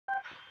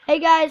Hey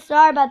guys,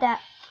 sorry about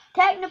that.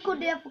 Technical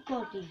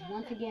difficulties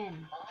once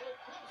again.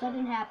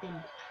 Something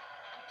happened.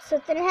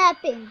 Something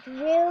happened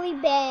really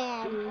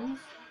bad. Is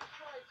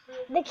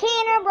The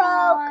canner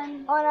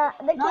broke.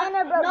 The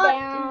canner broke not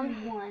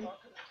down. One.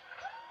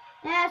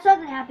 Yeah,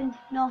 something happened.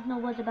 No,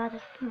 what's about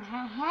it? So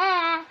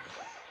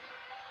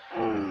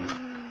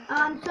what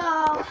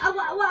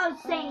I was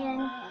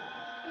saying.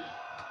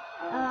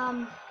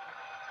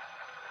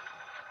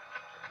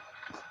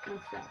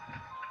 What's that?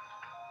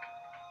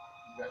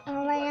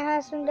 Oh, I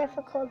have some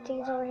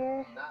difficulties over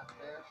here.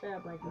 Shut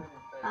up, Blakey.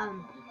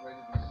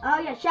 Oh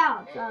yeah,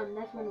 shoutouts.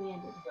 That's when we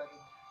ended.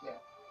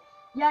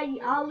 Yeah,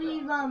 I'll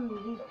leave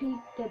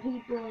the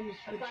people in the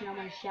description I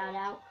want to shout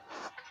out,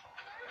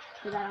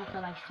 because I don't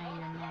feel like saying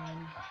their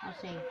name. I'll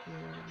say a few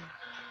of them.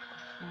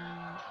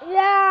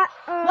 Yeah.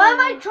 Why am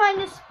I trying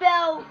to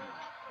spell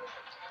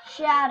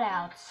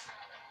shoutouts?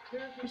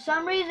 For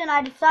some reason,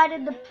 I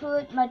decided to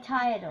put my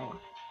title.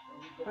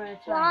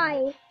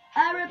 Why?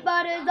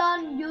 Everybody's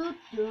on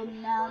YouTube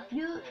now.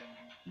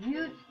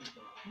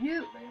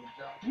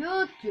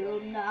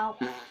 YouTube now.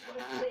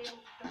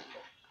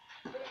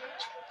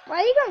 Why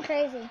are you going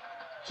crazy?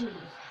 Jeez.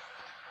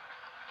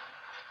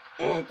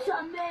 It's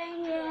a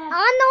maniac.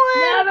 I'm the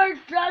one. Never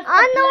trust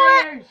the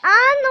players.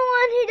 I'm the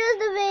one who does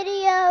the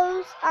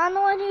videos. I'm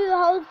the one who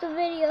holds the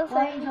videos.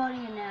 Why are you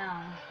holding it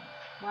now?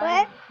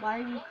 What? Why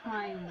are you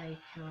crying,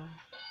 Rachel?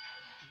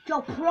 It's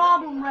your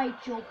problem,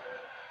 Rachel.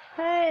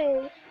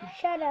 Hey,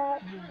 shut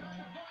up.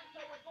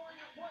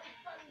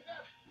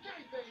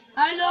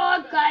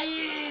 Hello,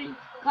 Kain.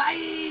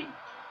 Kain.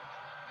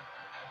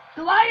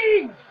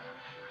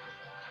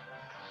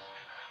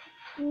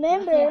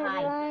 Remember, Say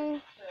hi.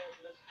 Ryan.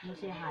 You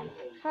say hi.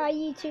 Hi,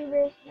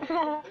 YouTuber.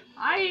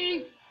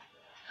 Hi.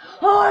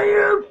 Hi,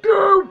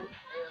 YouTube.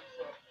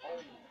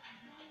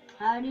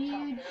 How do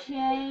you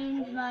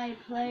change my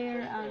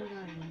player on?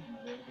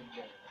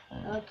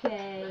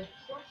 Okay.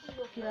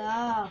 Go.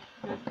 Not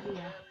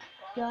here.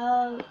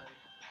 Go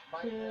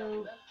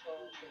to.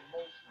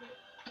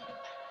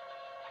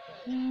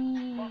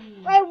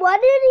 Wait,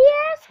 what did he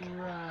ask?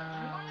 Bro.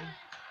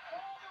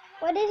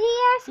 What did he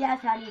ask?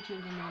 Yes, how do you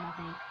change the name, I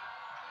think?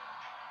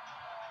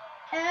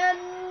 And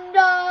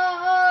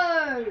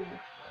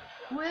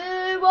we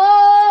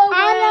will I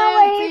know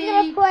where he's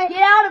gonna put.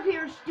 Get out of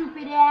here,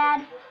 stupid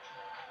ad.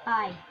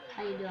 Hi,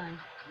 how you doing?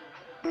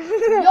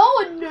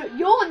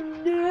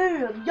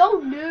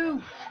 You're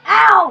noob.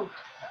 Ow!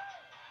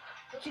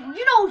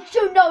 You don't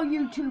shoot no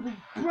YouTubers,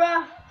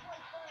 bruh.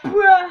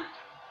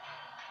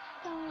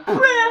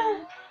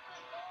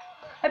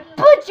 I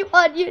put you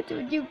on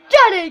YouTube. You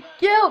gotta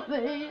kill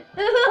me. Is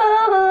it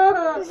almost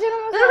over?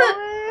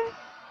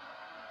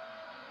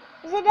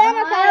 Is it done?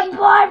 My Okay.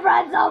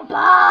 boyfriend's so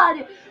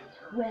bad.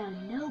 Well,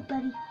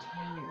 nobody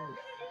cares.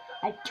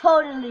 I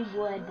totally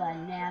would, but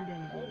now I'm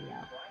doing a video.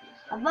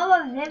 A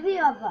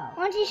video. Why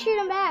don't you shoot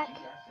him back?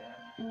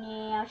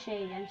 Yeah, I'll show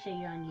you. I'm sure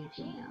you're on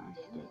YouTube now.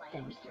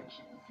 Thanks.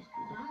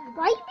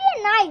 Why you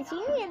being nice?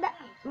 You need that.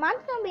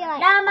 Mine's gonna be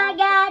like. Oh my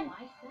God.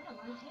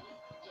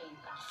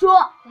 So.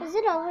 Is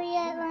it over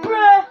yet?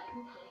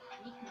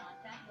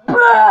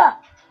 Bruh.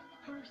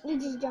 You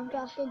just jumped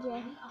off, did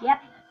you?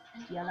 Yep.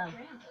 Yellow.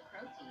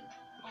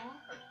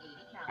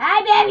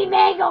 Hi, baby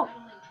mango.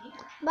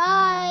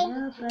 Bye.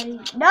 Nobody.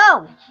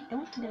 No.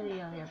 Don't put the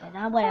video here, but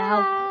I'm gonna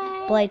help.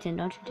 Blatant,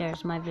 don't you dare.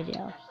 It's my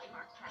video.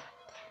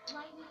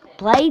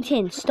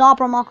 Blatant,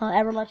 stop or I'm not gonna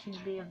ever let you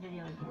be a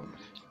video again.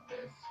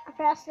 I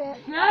pressed it.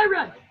 Yeah,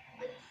 right.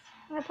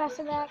 I'm gonna press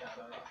it back.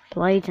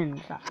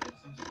 Blatant, stop.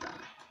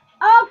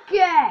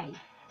 Okay.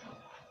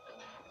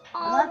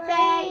 Let's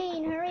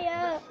say, hurry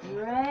up.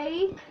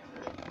 Ray.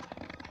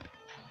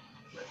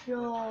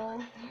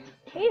 Rachel.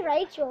 Hey,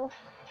 Rachel.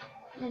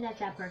 And that's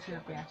that person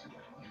up there.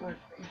 Or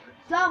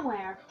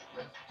somewhere.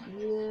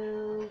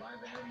 You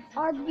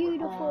are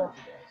beautiful.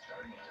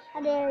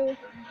 How dare you?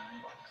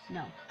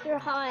 No. You're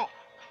hot.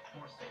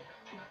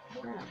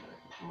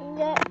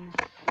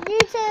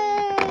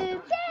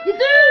 YouTube.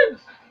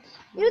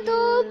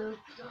 YouTube.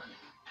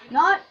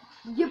 Not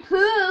you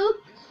poo.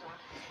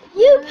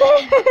 You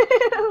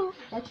poo.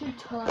 That should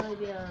totally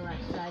be on the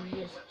right side.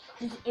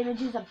 Just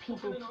images of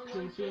people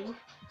pooping.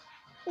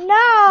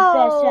 No.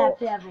 Best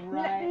app ever,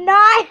 right?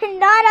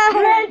 Not a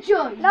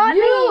Rachel. Not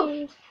you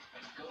me.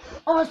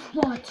 are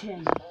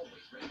spotting.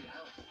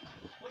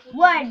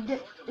 Wait,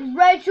 is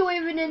Rachel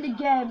even in the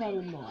game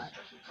anymore?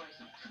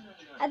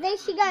 I think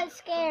she got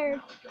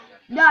scared.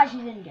 No, she's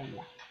in the game.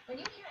 Yeah.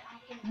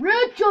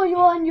 Rachel, you're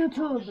on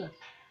YouTube.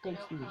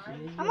 Thanks to you.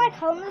 I'm like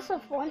holding this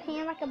with one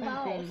hand like a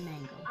boss. Baby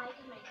mango.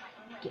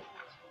 Get.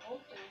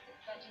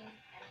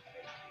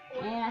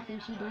 And I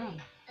think she's done.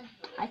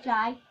 I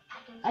try.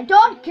 I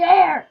don't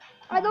care.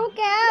 I don't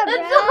care, bro.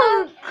 It's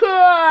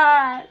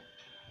okay.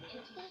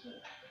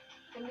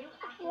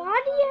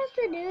 Why do you have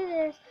to do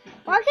this?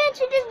 Why can't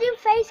you just do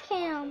face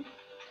cam?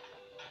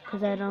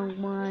 Because I don't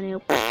want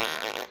to.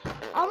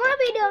 I want to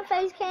be doing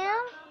face cam.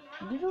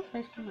 You do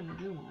face cam when you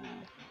do one.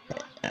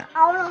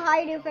 I don't know how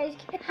you do face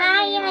cam.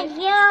 How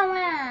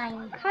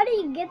do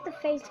you get the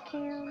face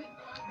cam?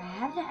 I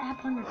have the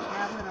app on your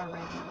tablet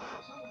already.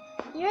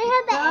 You already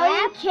have the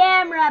Oh, app?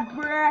 camera,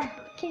 bruh.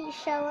 Can you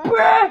show us?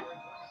 Bruh.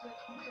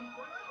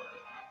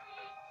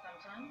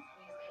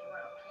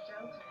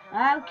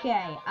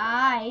 Okay,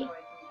 I...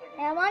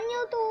 I'm on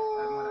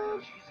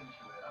YouTube.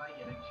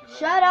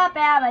 Shut up,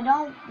 Ab. I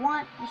don't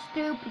want the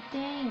stupid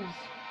things.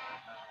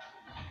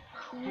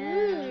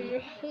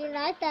 You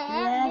like the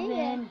app, do you?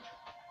 11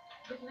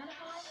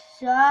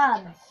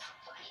 subs.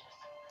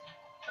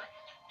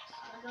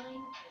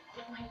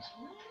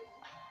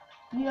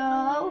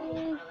 Yo,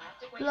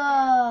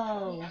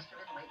 low.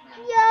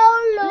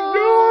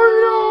 YOLO.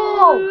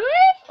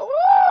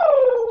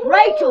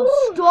 Rachel,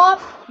 stop.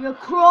 You're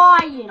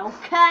crying,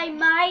 okay,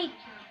 mate?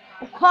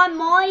 Okay,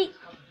 mate?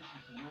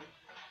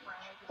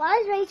 Why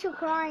is Rachel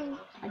crying?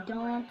 I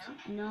don't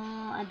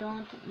know,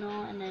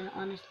 and I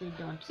honestly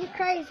don't. She's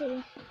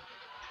crazy.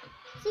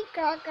 She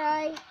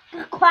cry.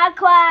 Quack,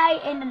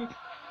 quack, and the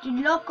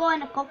loco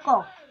and the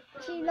coco.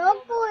 She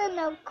loco in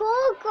the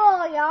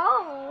coco,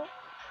 y'all.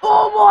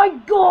 Oh my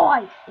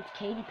god! It's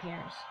Katy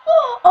Paris.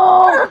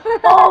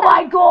 Oh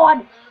my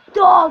god!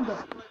 Dog!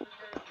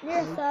 You're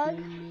a thug.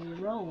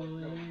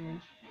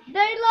 Rolling.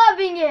 They're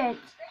loving it!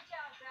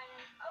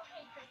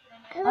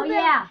 Oh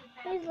yeah!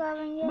 He's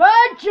loving it.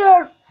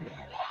 Roger!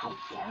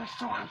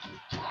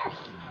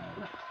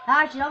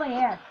 Ah, she's over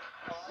here.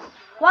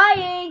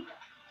 Hawaii!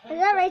 Is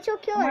that Rachel I'm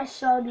Killer? gonna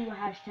show you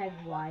hashtag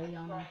Hawaii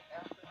on it.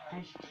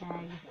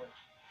 Hashtag.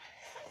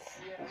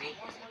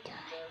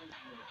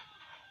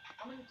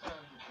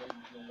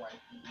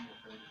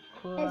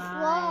 It's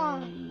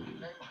long.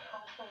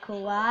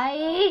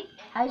 Kawaii.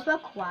 How do you spell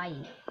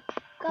kawaii?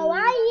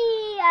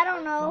 Kawaii. I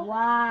don't know.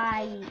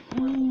 Kawaii.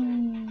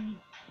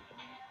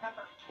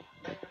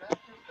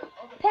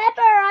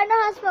 Pepper. I know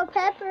how to spell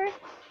pepper.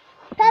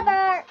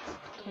 Pepper.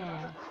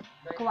 Okay.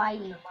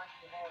 Kawaii.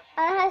 I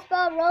know how to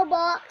spell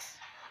Roblox.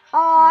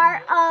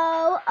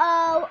 R-O-O-O-O-O.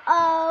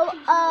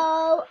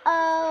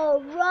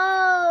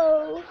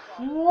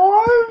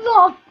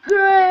 What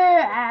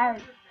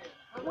the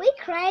We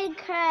cray.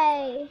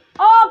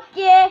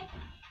 Okay.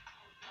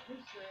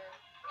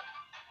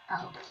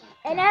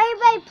 And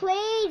everybody,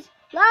 please,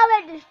 love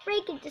and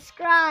freaking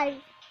subscribe.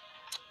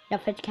 Now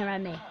fetch the camera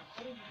on me.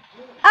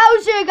 I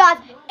will see you guys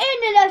in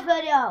the next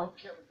video.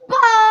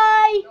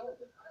 Bye.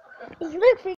 You look